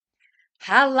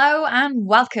Hello and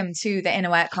welcome to the Inner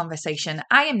Work Conversation.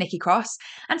 I am Nikki Cross,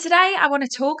 and today I want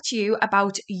to talk to you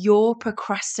about your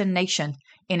procrastination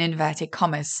in inverted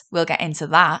commas. We'll get into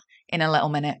that in a little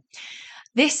minute.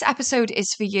 This episode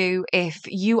is for you if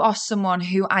you are someone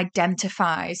who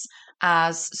identifies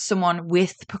as someone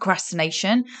with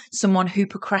procrastination, someone who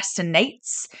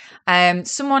procrastinates,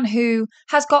 someone who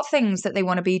has got things that they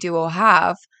want to be, do, or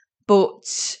have,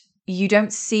 but you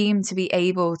don't seem to be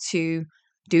able to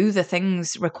do the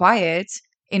things required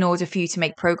in order for you to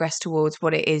make progress towards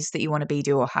what it is that you want to be,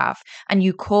 do, or have. And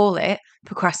you call it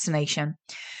procrastination.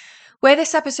 Where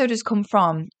this episode has come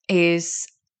from is,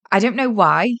 I don't know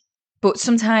why, but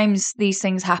sometimes these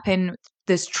things happen.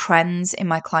 There's trends in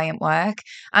my client work,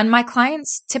 and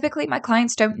typically my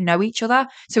clients don't know each other.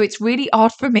 So it's really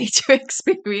odd for me to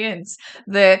experience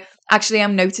actually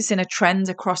I'm noticing a trend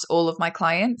across all of my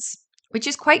clients, which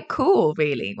is quite cool,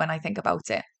 really, when I think about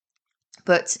it.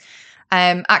 But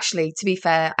actually, to be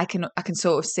fair, I can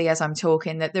sort of see as I'm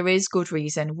talking that there is good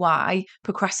reason why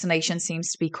procrastination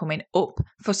seems to be coming up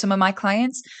for some of my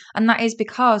clients, and that is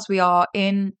because we're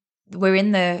in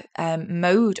the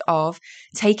mode of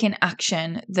taking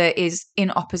action that is in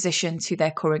opposition to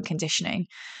their current conditioning,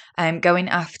 going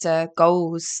after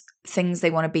goals, things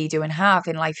they want to be, do, and have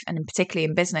in life, and particularly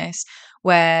in business,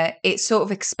 where it sort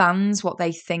of expands what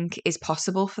they think is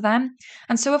possible for them.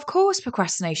 And so, of course,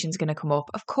 procrastination is going to come up.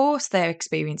 Of course, they're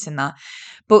experiencing that.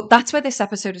 But that's where this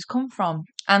episode has come from.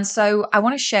 And so I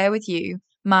want to share with you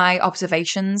my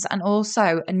observations and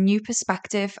also a new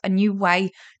perspective, a new way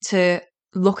to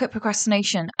look at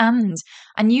procrastination and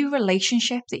a new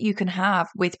relationship that you can have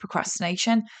with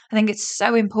procrastination. I think it's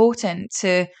so important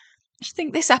I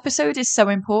think this episode is so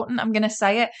important. I'm going to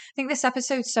say it. I think this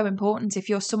episode is so important if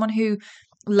you're someone who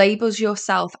labels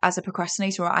yourself as a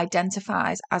procrastinator or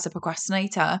identifies as a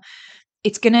procrastinator.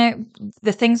 The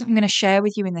things I'm going to share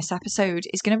with you in this episode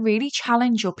is going to really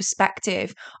challenge your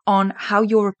perspective on how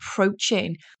you're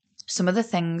approaching some of the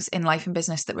things in life and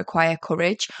business that require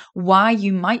courage, why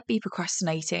you might be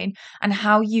procrastinating, and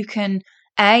how you can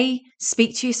A,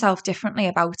 speak to yourself differently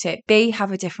about it, B,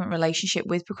 have a different relationship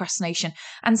with procrastination,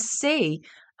 and C,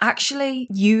 actually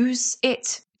use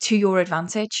it to your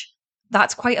advantage.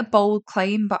 That's quite a bold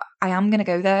claim, but I am going to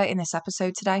go there in this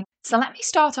episode today. So let me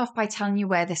start off by telling you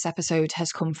where this episode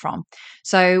has come from.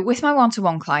 So with my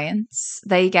one-to-one clients,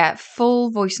 they get full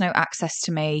voice note access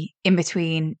to me in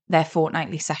between their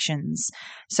fortnightly sessions.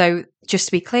 So just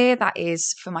to be clear, that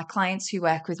is for my clients who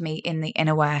work with me in the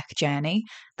inner work journey.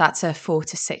 That's a 4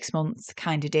 to 6 month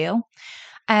kind of deal.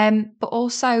 But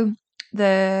also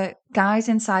the guys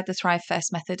inside the Thrive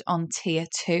First method on tier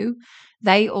 2,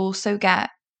 they also get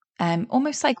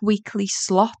almost like weekly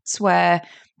slots where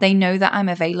they know that I'm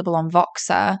available on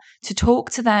Voxer to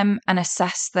talk to them and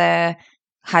assess their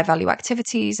high value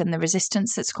activities and the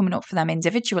resistance that's coming up for them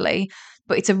individually.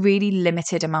 But it's a really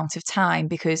limited amount of time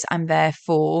because I'm there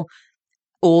for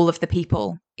all of the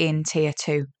people in tier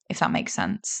 2, if that makes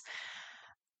sense.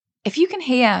 If you can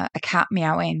hear a cat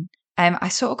meowing, I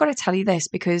sort of got to tell you this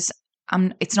because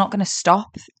it's not going to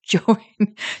stop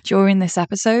during this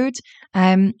episode.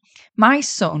 My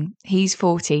son, he's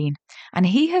 14, and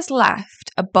he has left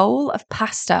a bowl of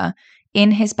pasta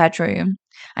in his bedroom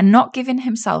and not given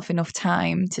himself enough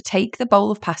time to take the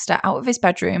bowl of pasta out of his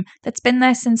bedroom that's been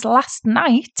there since last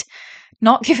night,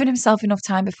 not given himself enough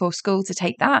time before school to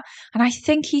take that. And I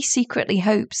think he secretly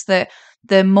hopes that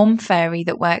the mum fairy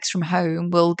that works from home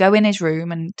will go in his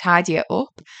room and tidy it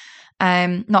up.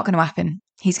 Not going to happen.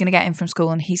 He's going to get in from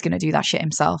school and he's going to do that shit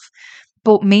himself.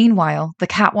 But meanwhile, the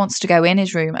cat wants to go in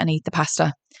his room and eat the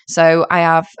pasta. So I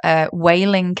have a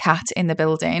wailing cat in the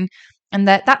building. And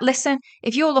listen,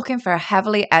 if you're looking for a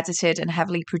heavily edited and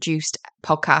heavily produced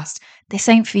podcast, this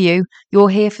ain't for you. You're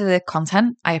here for the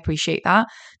content. I appreciate that.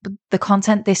 But the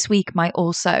content this week might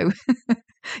also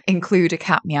include a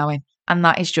cat meowing. And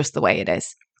that is just the way it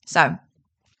is. So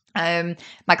one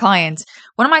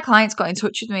of my clients got in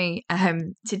touch with me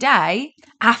today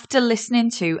after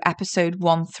listening to episode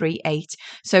 138.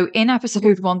 So in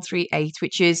episode 138,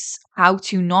 which is how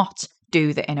to not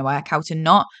do the inner work, how to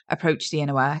not approach the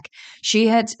inner work, she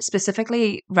had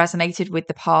specifically resonated with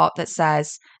the part that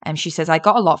says, she says, I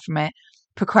got a lot from it.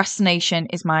 Procrastinating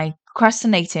is my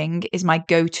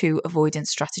go-to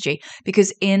avoidance strategy,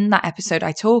 because in that episode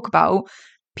I talk about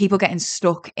people getting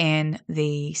stuck in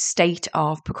the state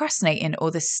of procrastinating or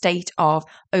the state of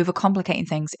overcomplicating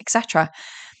things, etc.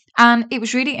 And it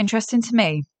was really interesting to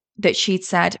me that she'd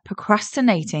said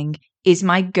procrastinating is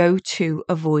my go-to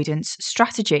avoidance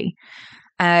strategy.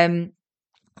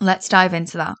 Let's dive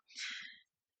into that.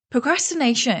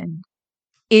 Procrastination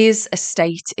is a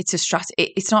state. It's a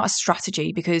it's not a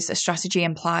strategy, because a strategy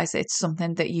implies that it's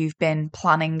something that you've been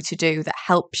planning to do that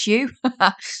helps you.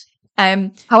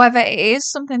 However, it is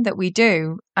something that we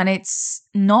do, and it's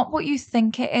not what you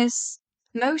think it is.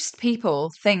 Most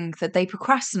people think that they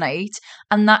procrastinate,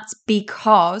 and that's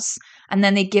because, and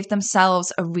then they give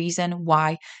themselves a reason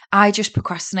why. I just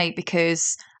procrastinate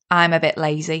because I'm a bit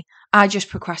lazy. I just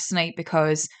procrastinate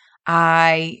because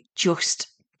I'm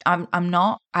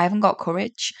not, I haven't got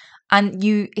courage. And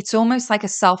it's almost like a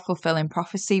self-fulfilling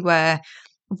prophecy where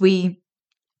we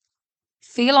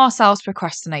feel ourselves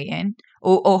procrastinating,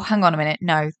 or hang on a minute,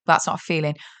 no, that's not a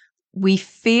feeling. We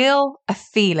feel a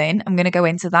feeling. I'm going to go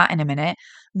into that in a minute.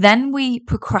 Then we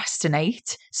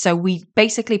procrastinate. So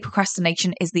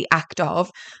procrastination is the act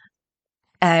of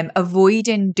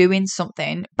avoiding doing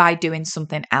something by doing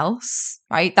something else,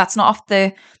 right? That's not off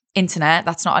the internet.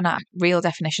 That's not a real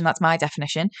definition. That's my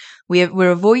definition.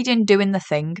 We're avoiding doing the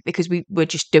thing because we're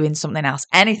just doing something else,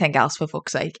 anything else, for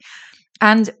fuck's sake.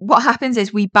 And what happens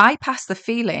is we bypass the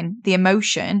feeling, the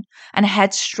emotion, and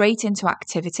head straight into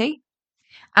activity.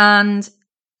 And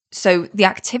so the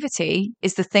activity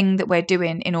is the thing that we're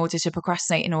doing in order to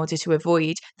procrastinate, in order to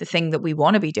avoid the thing that we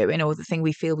want to be doing or the thing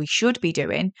we feel we should be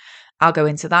doing. I'll go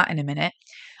into that in a minute.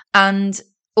 And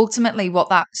ultimately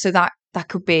that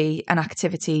could be an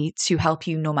activity to help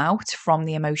you numb out from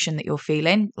the emotion that you're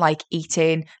feeling, like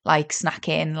eating, like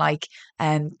snacking, like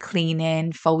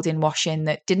cleaning, folding, washing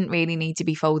that didn't really need to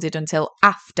be folded until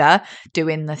after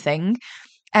doing the thing.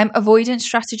 Avoidance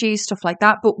strategies, stuff like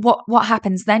that. But what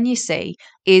happens then, you see,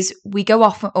 is we go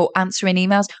off, or answering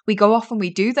emails, we go off and we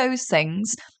do those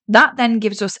things. That then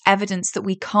gives us evidence that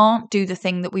we can't do the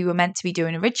thing that we were meant to be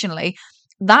doing originally.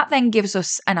 That then gives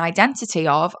us an identity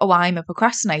of, oh, I'm a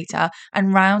procrastinator,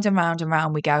 and round and round and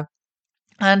round we go.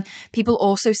 And people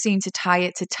also seem to tie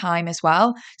it to time as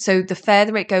well. So the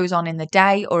further it goes on in the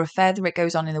day, or the further it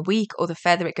goes on in the week, or the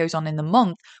further it goes on in the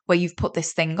month where you've put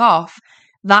this thing off,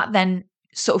 that then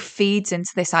sort of feeds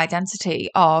into this identity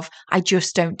of, I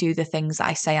just don't do the things that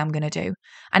I say I'm going to do.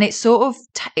 And it sort of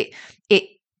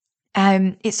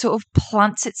it sort of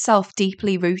plants itself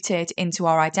deeply rooted into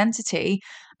our identity,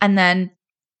 and then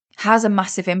has a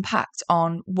massive impact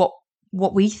on what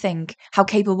we think, how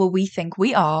capable we think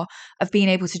we are of being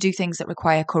able to do things that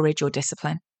require courage or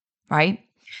discipline, right?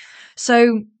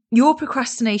 So your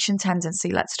procrastination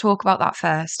tendency, let's talk about that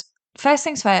first. First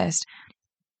things first,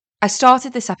 I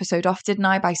started this episode off, didn't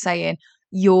I, by saying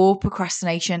your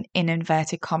procrastination in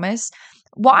inverted commas.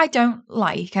 What I don't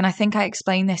like, and I think I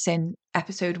explained this in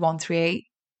episode 138,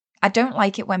 I don't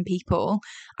like it when people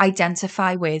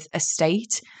identify with a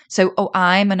state. So, oh,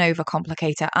 I'm an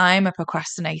overcomplicator. I'm a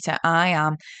procrastinator. I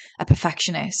am a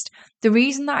perfectionist. The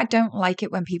reason that I don't like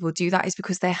it when people do that is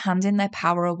because they're handing their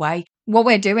power away. What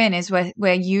we're doing is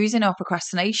we're using our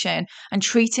procrastination and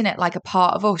treating it like a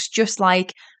part of us, just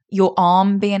like your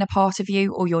arm being a part of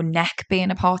you or your neck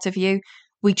being a part of you.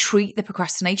 We treat the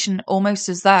procrastination almost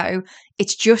as though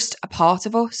it's just a part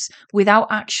of us, without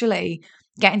actually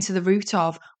getting to the root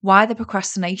of why the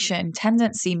procrastination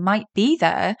tendency might be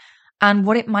there and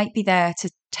what it might be there to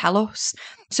tell us.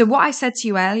 So what I said to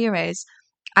you earlier is,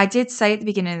 I did say at the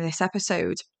beginning of this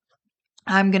episode,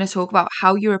 I'm going to talk about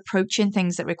how you're approaching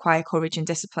things that require courage and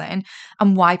discipline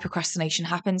and why procrastination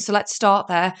happens. So let's start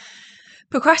there.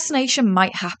 Procrastination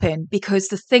might happen because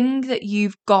the thing that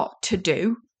you've got to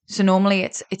do, so normally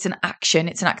it's an action,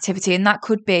 it's an activity, and that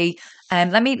could be,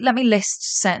 let me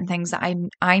list certain things that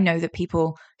I know that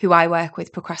people who I work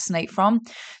with procrastinate from.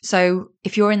 So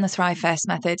if you're in the Thrive First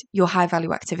method, your high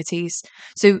value activities.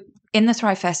 So in the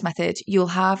Thrive First method, you'll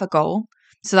have a goal.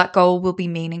 So that goal will be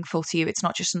meaningful to you. It's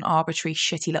not just an arbitrary,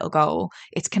 shitty little goal.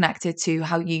 It's connected to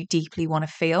how you deeply want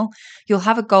to feel. You'll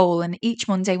have a goal, and each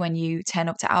Monday when you turn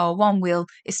up to hour one, we'll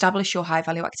establish your high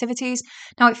value activities.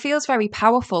 Now, it feels very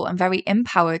powerful and very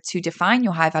empowered to define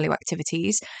your high value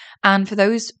activities. And for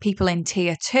those people in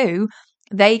tier 2,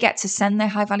 they get to send their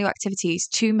high value activities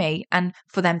to me and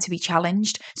for them to be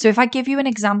challenged. So if I give you an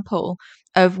example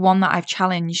of one that I've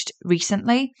challenged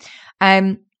recently,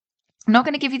 I'm not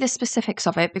going to give you the specifics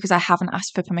of it because I haven't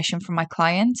asked for permission from my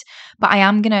client, but I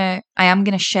am going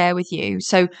to share with you.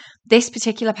 So this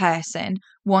particular person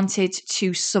wanted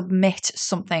to submit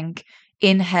something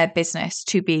in her business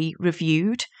to be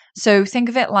reviewed. So think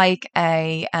of it like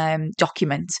a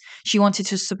document. She wanted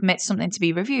to submit something to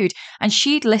be reviewed, and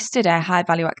she'd listed her high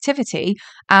value activity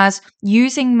as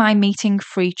using my meeting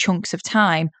free chunks of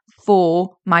time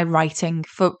for my writing,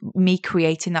 for me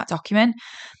creating that document.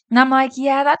 And I'm like,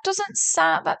 yeah, that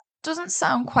doesn't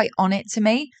sound quite on it to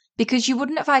me, because you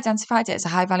wouldn't have identified it as a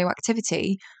high value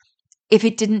activity if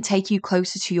it didn't take you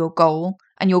closer to your goal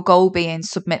and your goal being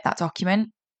submit that document.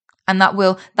 And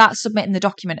that submitting the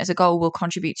document as a goal will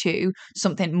contribute to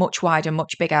something much wider,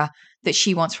 much bigger that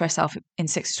she wants for herself in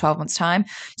 6 to 12 months' time.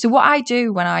 So what I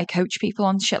do when I coach people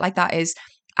on shit like that is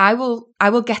I will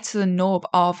get to the nub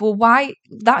of, well, why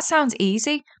that sounds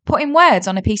easy. Putting words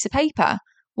on a piece of paper.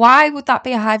 Why would that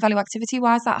be a high value activity?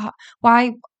 Why is that?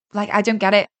 Why? Like, I don't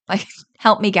get it. Like,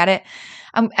 help me get it.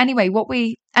 Anyway,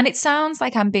 and it sounds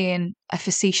like I'm being a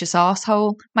facetious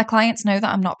arsehole. My clients know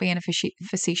that I'm not being a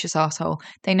facetious arsehole.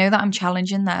 They know that I'm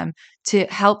challenging them to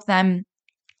help them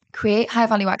create high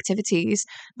value activities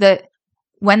that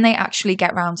when they actually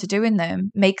get round to doing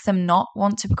them, make them not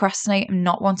want to procrastinate and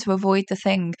not want to avoid the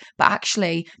thing, but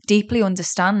actually deeply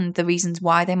understand the reasons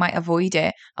why they might avoid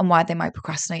it and why they might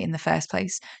procrastinate in the first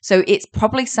place. So it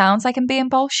probably sounds like I'm being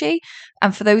bullshit.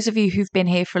 And for those of you who've been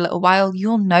here for a little while,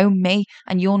 you'll know me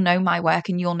and you'll know my work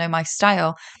and you'll know my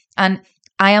style. And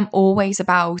I am always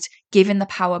about giving the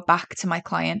power back to my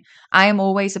client. I'm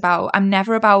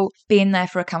never about being there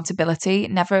for accountability,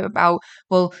 never about,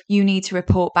 well, you need to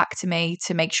report back to me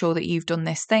to make sure that you've done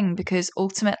this thing, because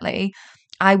ultimately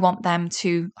I want them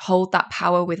to hold that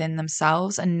power within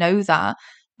themselves and know that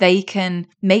they can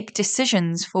make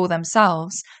decisions for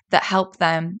themselves that help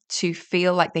them to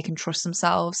feel like they can trust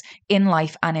themselves in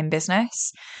life and in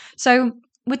business. So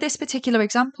with this particular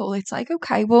example, it's like,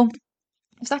 okay, well,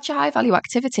 if such a high value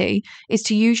activity is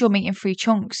to use your meeting free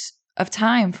chunks of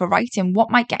time for writing, what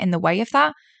might get in the way of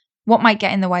that? What might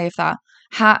get in the way of that?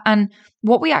 And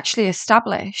what we actually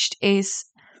established is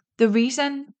the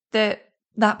reason that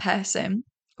that person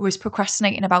was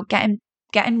procrastinating about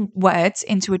getting words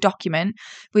into a document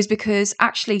was because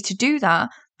actually to do that,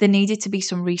 there needed to be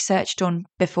some research done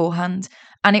beforehand.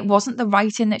 And it wasn't the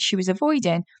writing that she was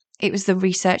avoiding, it was the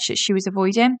research that she was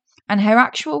avoiding. And her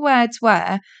actual words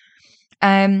were,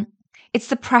 it's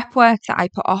the prep work that I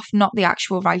put off, not the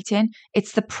actual writing.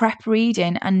 It's the prep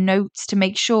reading and notes to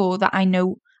make sure that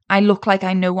I look like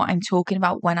I know what I'm talking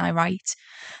about when I write.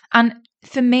 And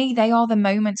for me, they are the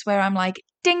moments where I'm like,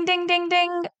 ding, ding, ding,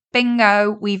 ding,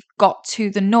 bingo, we've got to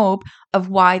the nub of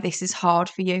why this is hard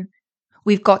for you.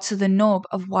 We've got to the nub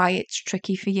of why it's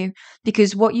tricky for you,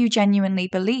 because what you genuinely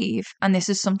believe, and this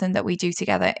is something that we do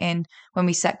together in when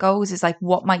we set goals, is like,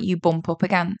 what might you bump up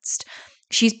against?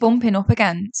 She's bumping up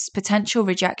against potential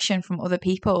rejection from other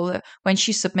people. When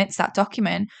she submits that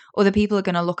document, other people are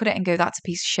going to look at it and go, that's a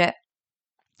piece of shit.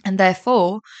 And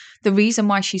therefore, the reason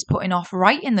why she's putting off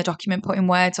writing the document, putting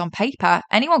words on paper,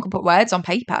 anyone can put words on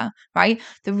paper, right?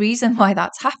 The reason why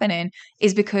that's happening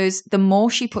is because the more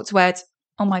she puts words,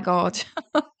 oh my God,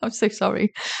 I'm so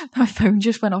sorry. My phone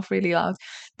just went off really loud.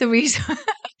 The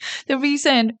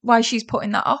reason why she's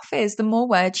putting that off is the more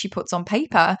words she puts on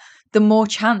paper, the more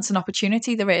chance and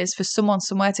opportunity there is for someone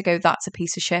somewhere to go, that's a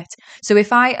piece of shit. So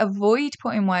if I avoid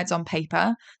putting words on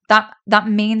paper, that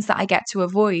means that I get to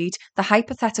avoid the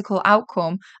hypothetical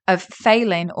outcome of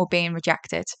failing or being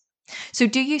rejected. So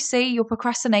do you see, your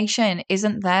procrastination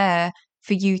isn't there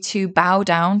for you to bow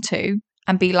down to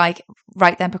and be like,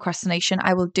 right then, procrastination,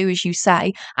 I will do as you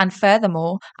say. And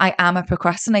furthermore, I am a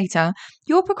procrastinator.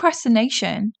 Your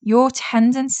procrastination, your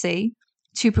tendency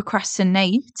to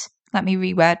procrastinate, let me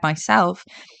reword myself,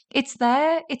 it's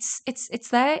there, it's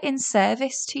there in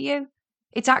service to you.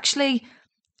 It's actually,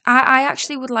 I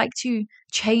actually would like to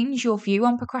change your view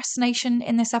on procrastination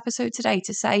in this episode today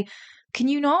to say, can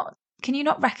you not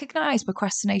recognize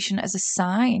procrastination as a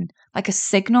sign, like a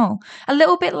signal? A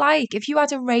little bit like if you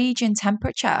had a raging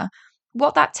temperature,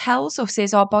 what that tells us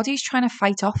is our body's trying to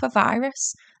fight off a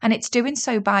virus, and it's doing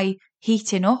so by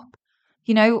heating up,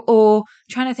 or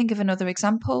trying to think of another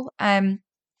example.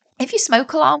 If your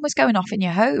smoke alarm was going off in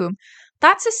your home,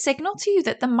 that's a signal to you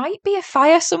that there might be a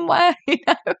fire somewhere.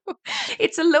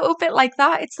 It's a little bit like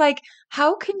that. It's like,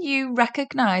 how can you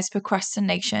recognize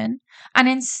procrastination? And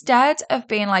instead of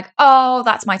being like, oh,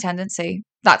 that's my tendency,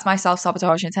 that's my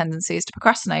self-sabotaging tendency is to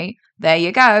procrastinate, there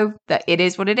you go, that it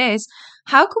is what it is.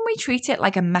 How can we treat it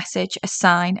like a message, a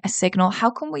sign, a signal? How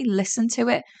can we listen to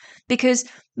it? Because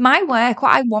my work,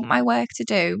 what I want my work to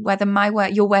do, whether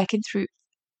you're working through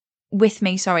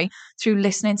listening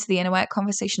to the inner work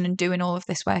conversation and doing all of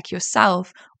this work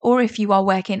yourself, or if you are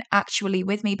working actually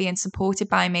with me, being supported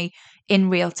by me in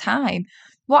real time,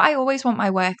 what I always want my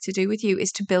work to do with you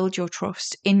is to build your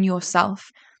trust in yourself,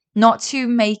 not to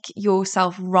make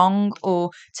yourself wrong or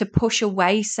to push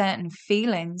away certain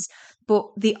feelings, but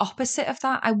the opposite of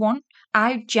that.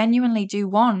 I genuinely do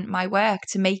want my work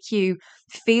to make you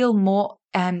feel more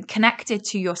connected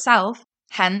to yourself.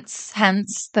 Hence,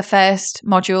 the first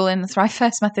module in the Thrive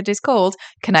First method is called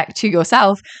Connect to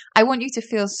Yourself. I want you to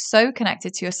feel so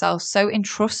connected to yourself, so in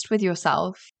trust with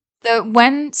yourself, That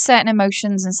when certain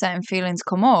emotions and certain feelings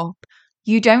come up,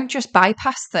 you don't just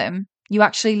bypass them, you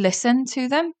actually listen to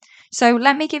them. So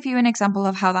let me give you an example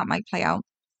of how that might play out.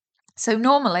 So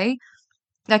normally,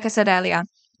 like I said earlier,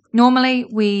 normally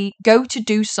we go to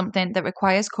do something that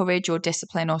requires courage or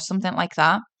discipline or something like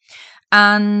that.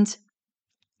 And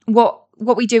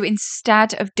what we do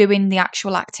instead of doing the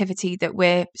actual activity that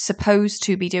we're supposed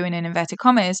to be doing in inverted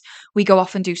commas, we go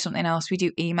off and do something else. We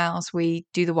do emails, we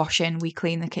do the washing, we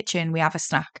clean the kitchen, we have a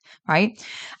snack, right?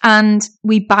 And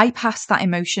we bypass that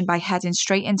emotion by heading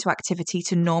straight into activity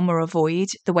to numb or avoid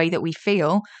the way that we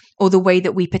feel or the way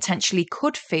that we potentially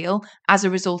could feel as a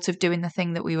result of doing the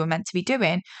thing that we were meant to be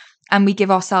doing. And we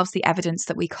give ourselves the evidence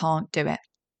that we can't do it.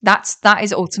 That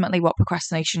is ultimately what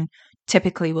procrastination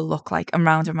typically will look like, and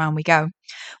round we go.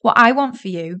 What I want for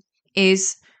you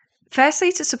is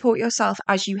firstly to support yourself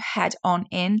as you head on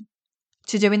in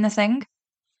to doing the thing.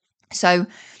 So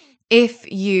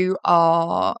if you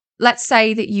are, let's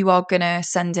say that you are going to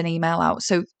send an email out.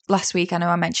 So last week, I know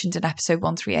I mentioned in episode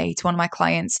 138, one of my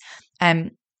clients,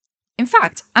 in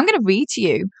fact, I'm going to read to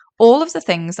you all of the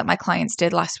things that my clients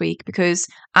did last week because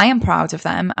I am proud of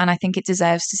them and I think it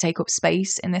deserves to take up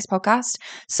space in this podcast.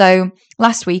 So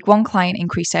last week, one client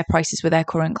increased their prices with their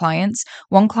current clients.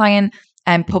 One client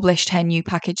published her new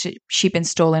package that she'd been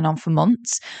stalling on for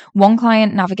months. One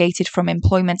client navigated from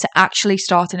employment to actually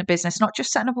starting a business, not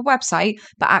just setting up a website,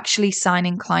 but actually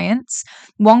signing clients.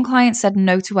 One client said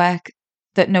no to work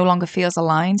that no longer feels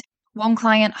aligned. One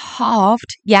client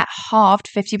halved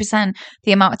 50%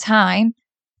 the amount of time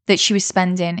that she was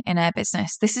spending in her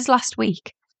business. This is last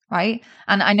week, right?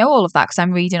 And I know all of that because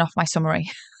I'm reading off my summary.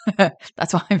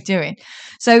 That's what I'm doing.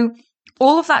 So,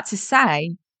 all of that to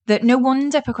say that no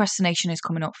wonder procrastination is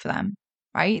coming up for them,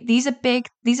 right? These are big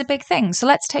things. So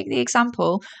let's take the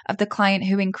example of the client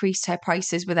who increased her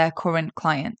prices with her current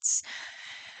clients.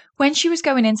 When she was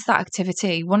going into that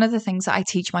activity, one of the things that I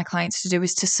teach my clients to do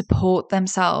is to support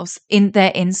themselves in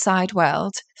their inside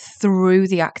world through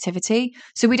the activity.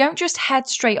 So we don't just head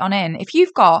straight on in. If you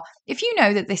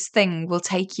know that this thing will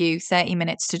take you 30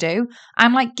 minutes to do,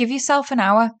 I'm like, give yourself an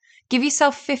hour. Give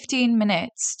yourself 15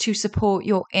 minutes to support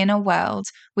your inner world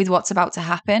with what's about to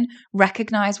happen.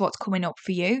 Recognize what's coming up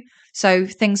for you. So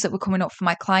things that were coming up for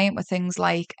my client were things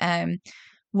like,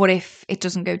 what if it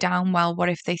doesn't go down well? What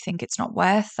if they think it's not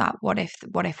worth that? What if?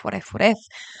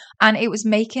 And it was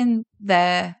making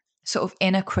their sort of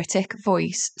inner critic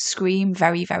voice scream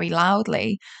very, very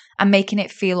loudly and making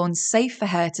it feel unsafe for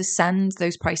her to send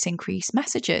those price increase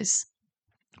messages.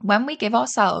 When we give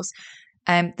ourselves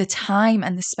the time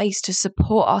and the space to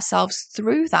support ourselves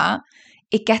through that,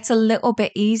 it gets a little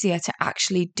bit easier to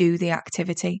actually do the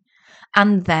activity.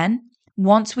 And then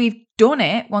once we've done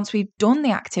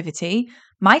the activity,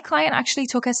 my client actually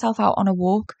took herself out on a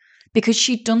walk because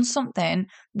she'd done something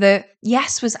that,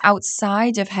 yes, was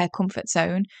outside of her comfort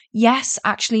zone. Yes,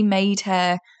 actually made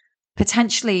her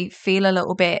potentially feel a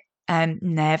little bit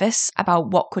nervous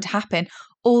about what could happen.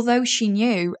 Although she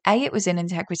knew, A, it was in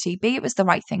integrity, B, it was the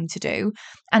right thing to do,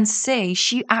 and C,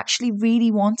 she actually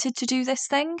really wanted to do this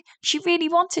thing. She really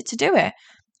wanted to do it.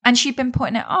 And she'd been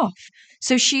putting it off.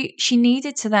 So she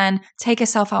needed to then take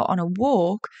herself out on a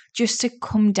walk just to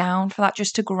come down for that,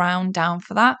 just to ground down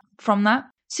from that.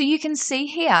 So you can see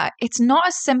here, it's not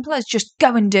as simple as just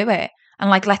go and do it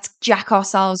and like let's jack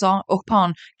ourselves up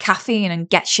on caffeine and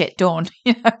get shit done.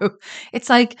 It's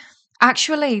like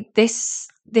actually this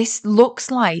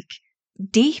looks like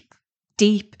deep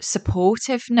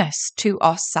supportiveness to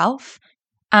ourselves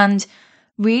and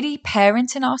really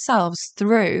parenting ourselves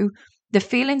through the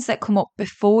feelings that come up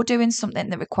before doing something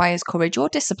that requires courage or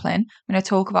discipline. I'm going to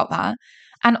talk about that.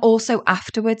 And also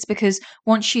afterwards, because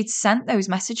once she'd sent those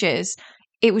messages,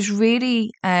 it was really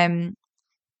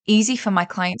easy for my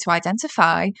client to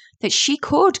identify that she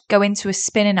could go into a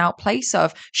spinning out place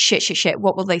of shit.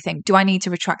 What will they think? Do I need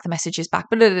to retract the messages back?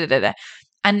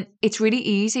 And it's really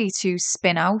easy to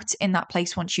spin out in that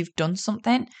place once you've done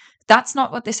something. That's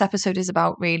not what this episode is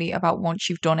about, really, about once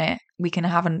you've done it. We can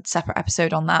have a separate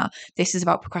episode on that. This is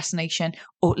about procrastination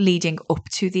or leading up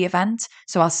to the event.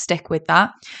 So I'll stick with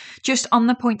that. Just on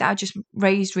the point that I just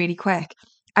raised really quick,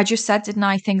 I just said, didn't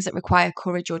I, things that require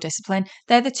courage or discipline?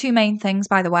 They're the two main things,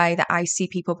 by the way, that I see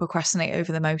people procrastinate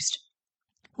over the most.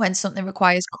 When something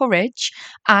requires courage,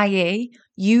 i.e.,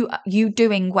 you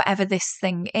doing whatever this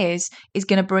thing is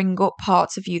going to bring up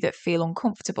parts of you that feel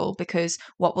uncomfortable because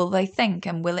what will they think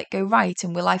and will it go right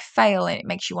and will I fail and it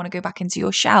makes you want to go back into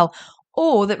your shell,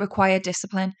 or that require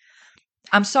discipline.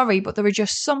 I'm sorry, but there are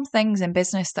just some things in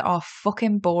business that are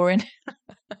fucking boring.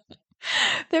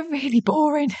 They're really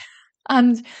boring.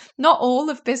 And not all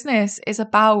of business is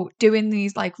about doing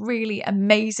these like really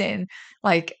amazing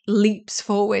like leaps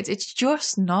forward. It's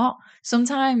just not.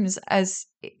 Sometimes as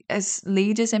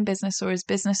leaders in business or as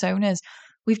business owners,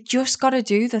 we've just got to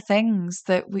do the things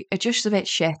that we are just a bit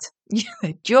shit.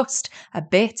 Just a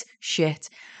bit shit.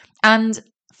 And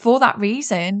for that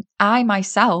reason, I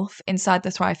myself, inside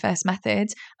the Thrive First method,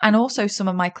 and also some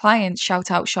of my clients, shout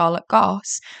out Charlotte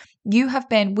Goss, we have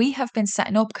been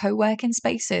setting up co-working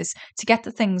spaces to get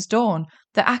the things done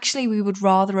that actually we would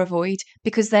rather avoid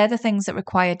because they're the things that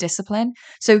require discipline.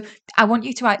 So I want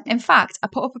you to, in fact, I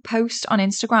put up a post on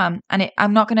Instagram and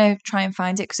I'm not going to try and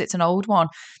find it because it's an old one,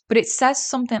 but it says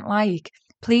something like,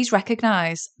 please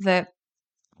recognize that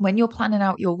when you're planning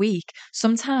out your week,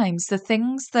 sometimes the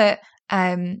things that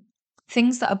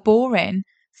are boring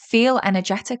feel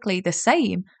energetically the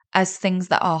same as things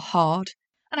that are hard.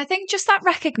 And I think just that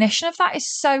recognition of that is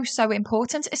so, so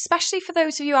important, especially for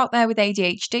those of you out there with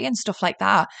ADHD and stuff like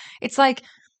that. It's like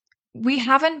we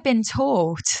haven't been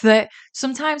taught that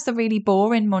sometimes the really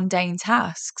boring, mundane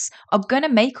tasks are going to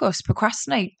make us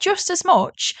procrastinate just as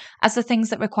much as the things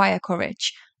that require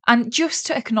courage. And just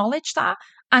to acknowledge that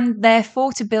and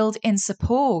therefore to build in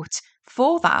support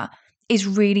for that is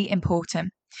really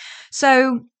important.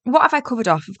 So, what have I covered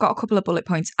off? I've got a couple of bullet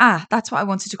points. That's what I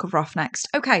wanted to cover off next.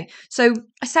 Okay, so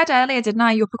I said earlier, didn't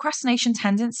I? Your procrastination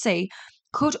tendency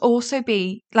could also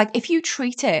be like if you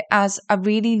treat it as a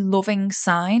really loving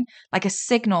sign, like a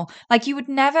signal, like you would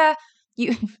never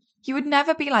you would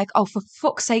never be like, oh, for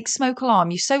fuck's sake, smoke alarm,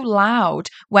 you're so loud,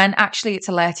 when actually it's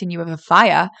alerting you of a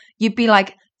fire. You'd be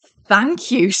like,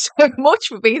 thank you so much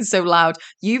for being so loud.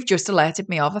 You've just alerted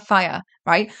me of a fire,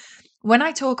 right? When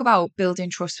I talk about building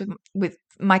trust with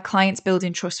my clients,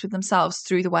 building trust with themselves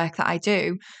through the work that I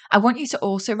do, I want you to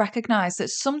also recognize that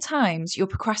sometimes you're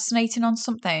procrastinating on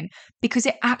something because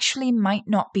it actually might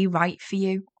not be right for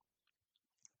you.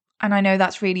 And I know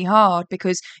that's really hard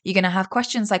because you're going to have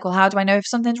questions like, well, how do I know if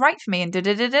something's right for me? And da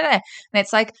da da da. And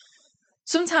it's like,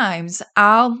 sometimes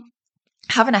I'll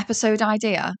have an episode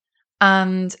idea.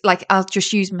 And like, I'll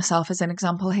just use myself as an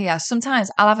example here. Sometimes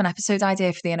I'll have an episode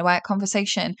idea for the inner work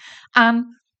conversation. And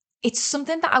it's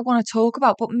something that I want to talk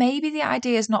about, but maybe the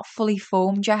idea is not fully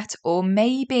formed yet. Or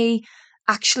maybe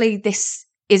actually this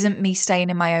isn't me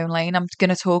staying in my own lane. I'm going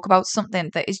to talk about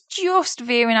something that is just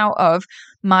veering out of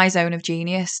my zone of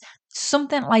genius.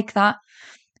 Something like that.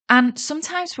 And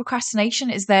sometimes procrastination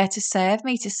is there to serve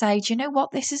me to say, do you know what?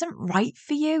 This isn't right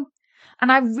for you.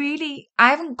 And I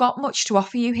haven't got much to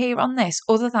offer you here on this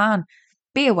other than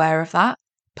be aware of that.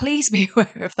 Please be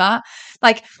aware of that.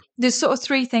 Like, there's sort of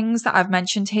three things that I've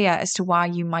mentioned here as to why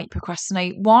you might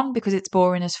procrastinate. One, because it's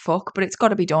boring as fuck, but it's got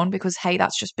to be done because, hey,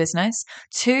 that's just business.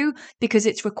 Two, because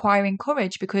it's requiring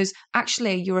courage because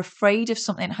actually you're afraid of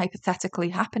something hypothetically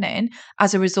happening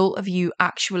as a result of you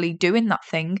actually doing that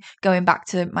thing. Going back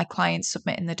to my client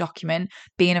submitting the document,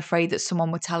 being afraid that someone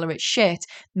would tell her it's shit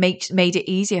made it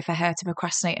easier for her to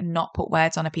procrastinate and not put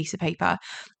words on a piece of paper.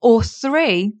 Or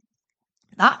three,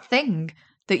 that thing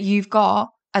that you've got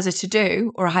as a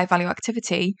to-do or a high-value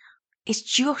activity is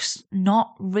just not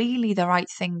really the right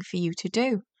thing for you to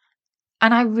do.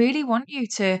 And I really want you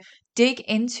to dig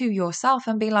into yourself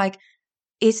and be like,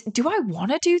 do I want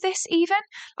to do this even?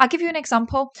 I'll give you an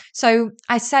example. So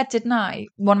I said, didn't I,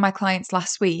 one of my clients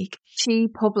last week, she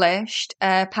published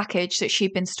a package that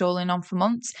she'd been stalling on for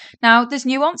months. Now, there's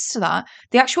nuance to that.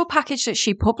 The actual package that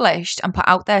she published and put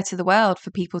out there to the world for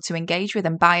people to engage with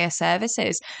and buy her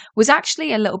services was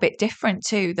actually a little bit different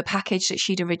to the package that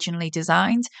she'd originally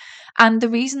designed. And the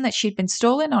reason that she'd been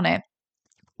stalling on it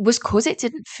was because it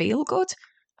didn't feel good.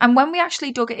 And when we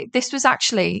actually dug it, this was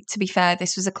actually, to be fair,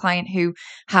 this was a client who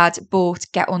had bought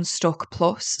Get Unstuck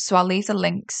Plus. So I'll leave the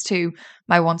links to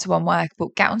my one-to-one work.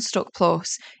 But Get Unstuck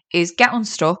Plus is Get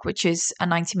Unstuck, which is a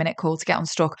 90-minute call to get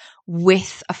unstuck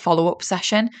with a follow-up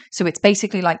session. So it's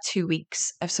basically like 2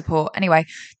 weeks of support. Anyway,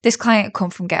 this client had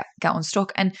come from Get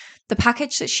Unstuck, and the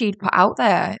package that she'd put out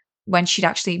there when she'd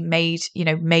actually made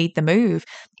the move,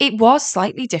 it was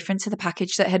slightly different to the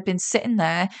package that had been sitting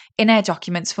there in her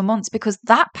documents for months, because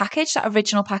that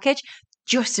original package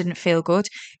just didn't feel good.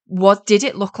 Did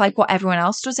it look like what everyone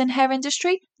else does in her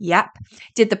industry? Yep.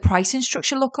 Did the pricing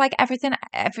structure look like everything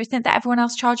that everyone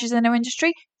else charges in her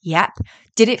industry? Yep.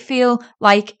 Did it feel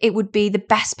like it would be the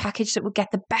best package that would get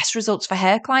the best results for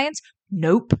her clients?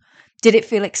 Nope. Did it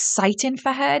feel exciting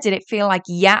for her? Did it feel like,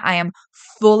 yeah, I am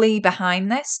fully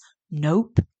behind this?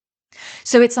 Nope.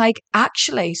 So it's like,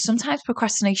 actually, sometimes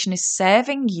procrastination is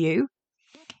serving you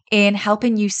in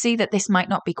helping you see that this might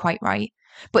not be quite right.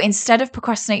 But instead of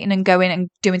procrastinating and going and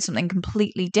doing something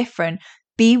completely different,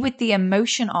 Be with the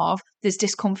emotion of there's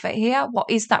discomfort here. What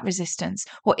is that resistance?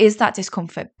 What is that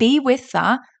discomfort? Be with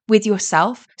that with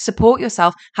yourself, support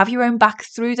yourself, have your own back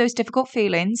through those difficult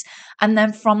feelings. And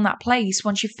then from that place,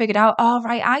 once you've figured out, oh,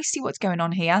 right, I see what's going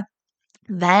on here,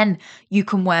 then you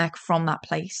can work from that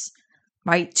place.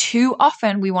 Right? Too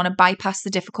often we want to bypass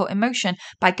the difficult emotion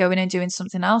by going and doing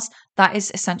something else. That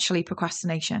is essentially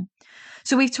procrastination.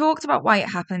 So we've talked about why it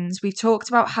happens. We've talked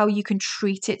about how you can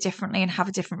treat it differently and have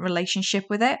a different relationship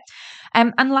with it.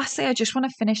 And lastly, I just want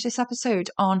to finish this episode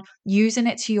on using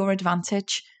it to your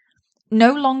advantage.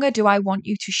 No longer do I want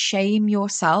you to shame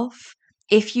yourself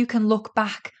if you can look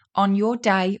back on your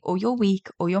day or your week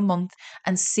or your month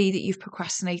and see that you've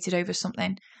procrastinated over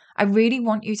something. I really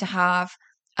want you to have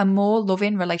a more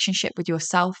loving relationship with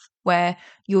yourself where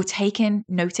you're taking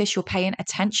notice, you're paying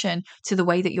attention to the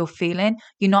way that you're feeling.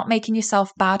 You're not making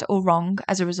yourself bad or wrong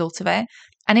as a result of it.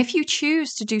 And if you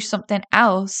choose to do something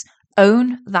else,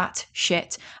 own that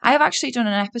shit. I have actually done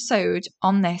an episode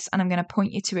on this and I'm going to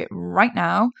point you to it right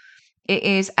now. It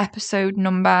is episode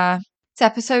number,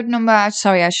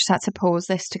 sorry, I just had to pause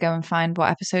this to go and find what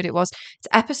episode it was. It's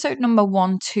episode number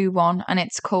 121 and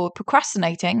it's called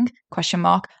Procrastinating, ?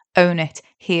 Own it.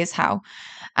 Here's how.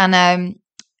 And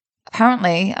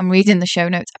apparently, I'm reading the show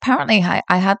notes. Apparently,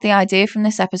 I had the idea from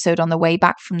this episode on the way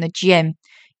back from the gym.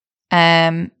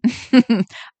 I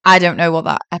don't know what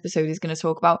that episode is going to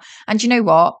talk about. And you know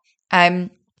what?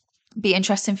 Be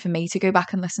interesting for me to go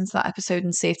back and listen to that episode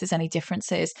and see if there's any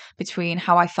differences between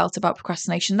how I felt about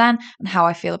procrastination then and how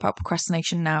I feel about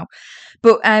procrastination now.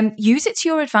 But use it to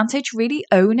your advantage, really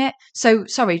own it. So,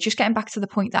 sorry, just getting back to the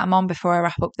point that I'm on before I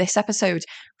wrap up this episode,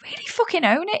 really fucking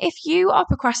own it. If you are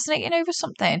procrastinating over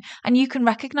something and you can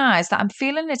recognize that I'm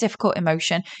feeling a difficult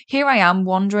emotion, here I am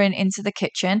wandering into the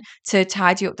kitchen to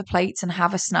tidy up the plates and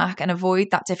have a snack and avoid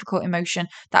that difficult emotion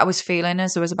that I was feeling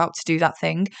as I was about to do that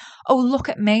thing. Oh, look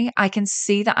at me. I can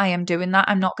see that I am doing that.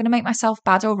 I'm not going to make myself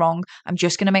bad or wrong. I'm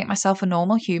just going to make myself a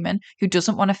normal human who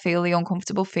doesn't want to feel the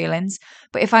uncomfortable feelings.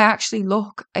 But if I actually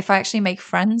make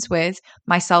friends with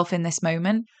myself in this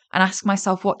moment and ask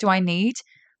myself, what do I need?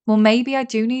 Well, maybe I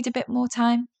do need a bit more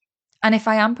time. And if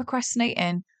I am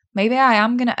procrastinating, maybe I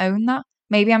am going to own that.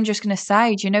 Maybe I'm just going to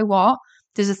say, do you know what?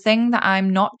 There's a thing that I'm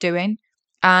not doing.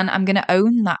 And I'm going to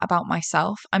own that about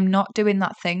myself. I'm not doing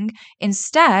that thing.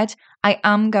 Instead, I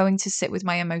am going to sit with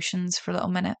my emotions for a little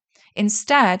minute.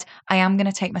 Instead, I am going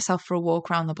to take myself for a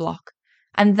walk around the block.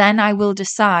 And then I will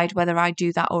decide whether I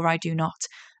do that or I do not.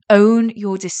 Own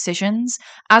your decisions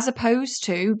as opposed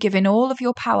to giving all of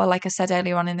your power, like I said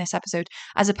earlier on in this episode,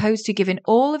 as opposed to giving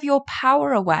all of your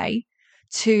power away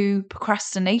to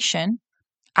procrastination.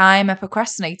 I'm a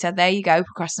procrastinator. There you go,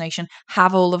 procrastination.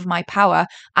 Have all of my power.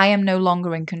 I am no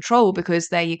longer in control because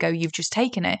there you go, you've just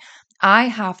taken it. I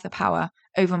have the power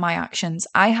over my actions.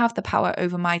 I have the power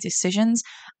over my decisions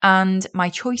and my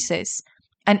choices.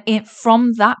 And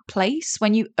from that place,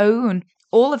 when you own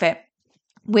all of it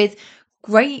with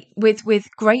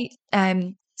great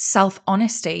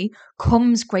self-honesty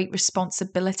comes great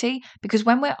responsibility, because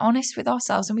when we're honest with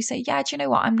ourselves and we say, yeah, do you know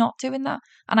what, I'm not doing that,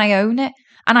 and I own it,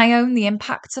 and I own the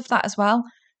impacts of that as well.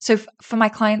 So for my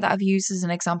client that I've used as an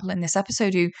example in this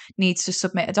episode who needs to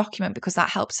submit a document because that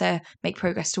helps her make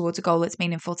progress towards a goal that's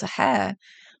meaningful to her,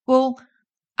 well,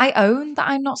 I own that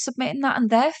I'm not submitting that,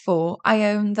 and therefore I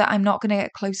own that I'm not going to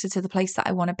get closer to the place that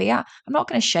I want to be at. I'm not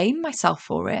going to shame myself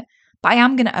for it, but I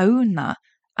am going to own that.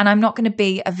 And I'm not going to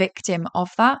be a victim of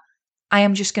that. I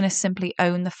am just going to simply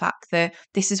own the fact that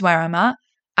this is where I'm at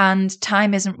and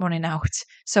time isn't running out.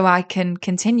 So I can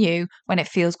continue when it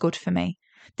feels good for me.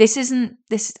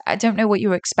 I don't know what you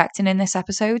were expecting in this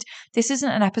episode. This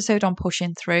isn't an episode on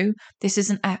pushing through. This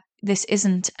isn't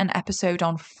an episode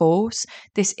on force.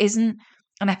 This isn't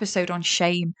an episode on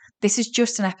shame. This is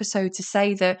just an episode to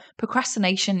say that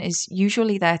procrastination is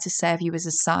usually there to serve you as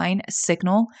a sign, a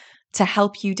signal, to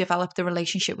help you develop the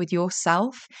relationship with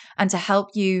yourself and to help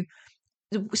you.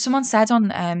 Someone said on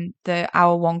the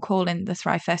Hour One call in the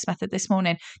Thrive First method this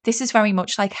morning, this is very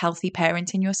much like healthy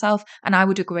parenting yourself. And I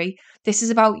would agree. This is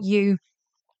about you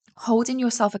holding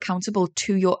yourself accountable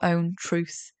to your own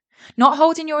truth.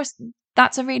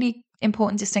 That's a really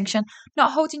important distinction.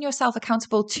 Not holding yourself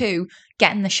accountable to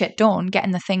getting the shit done,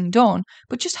 getting the thing done,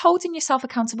 but just holding yourself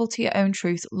accountable to your own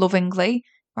truth lovingly,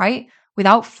 right?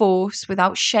 Without force,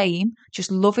 without shame, just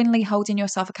lovingly holding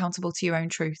yourself accountable to your own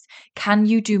truth. Can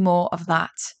you do more of that,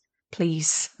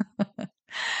 please?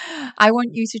 I want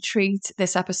you to treat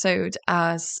this episode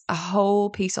as a whole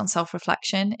piece on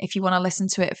self-reflection. If you want to listen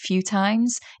to it a few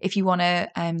times, if you want to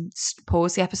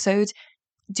pause the episode,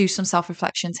 do some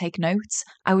self-reflection, take notes,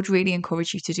 I would really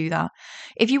encourage you to do that.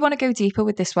 If you want to go deeper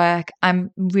with this work, I'm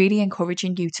really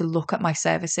encouraging you to look at my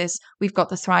services. We've got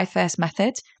the Thrive First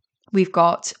method. We've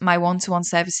got my one-to-one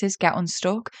services, Get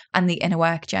Unstuck, and the Inner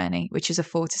Work Journey, which is a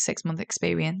 4 to 6 month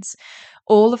experience.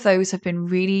 All of those have been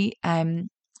really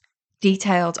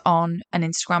detailed on an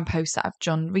Instagram post that I've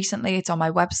done recently. It's on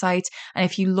my website. And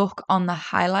if you look on the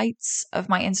highlights of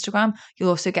my Instagram, you'll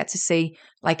also get to see,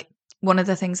 like, one of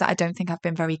the things that I don't think I've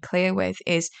been very clear with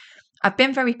is I've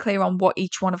been very clear on what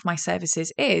each one of my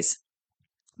services is.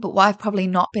 But what I've probably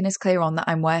not been as clear on that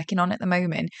I'm working on at the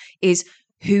moment is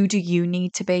who do you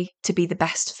need to be the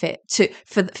best fit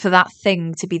for that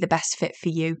thing to be the best fit for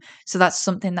you. So that's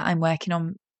something that I'm working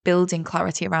on building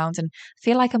clarity around, and I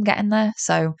feel like I'm getting there.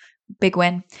 So big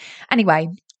win. Anyway,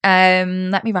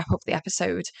 let me wrap up the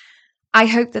episode. I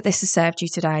hope that this has served you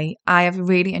today. I have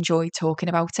really enjoyed talking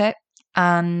about it.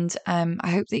 And I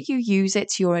hope that you use it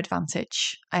to your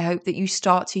advantage. I hope that you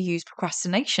start to use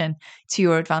procrastination to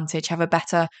your advantage, have a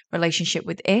better relationship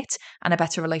with it and a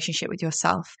better relationship with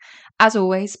yourself. As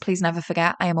always, please never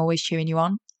forget, I am always cheering you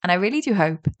on. And I really do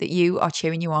hope that you are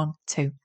cheering you on too.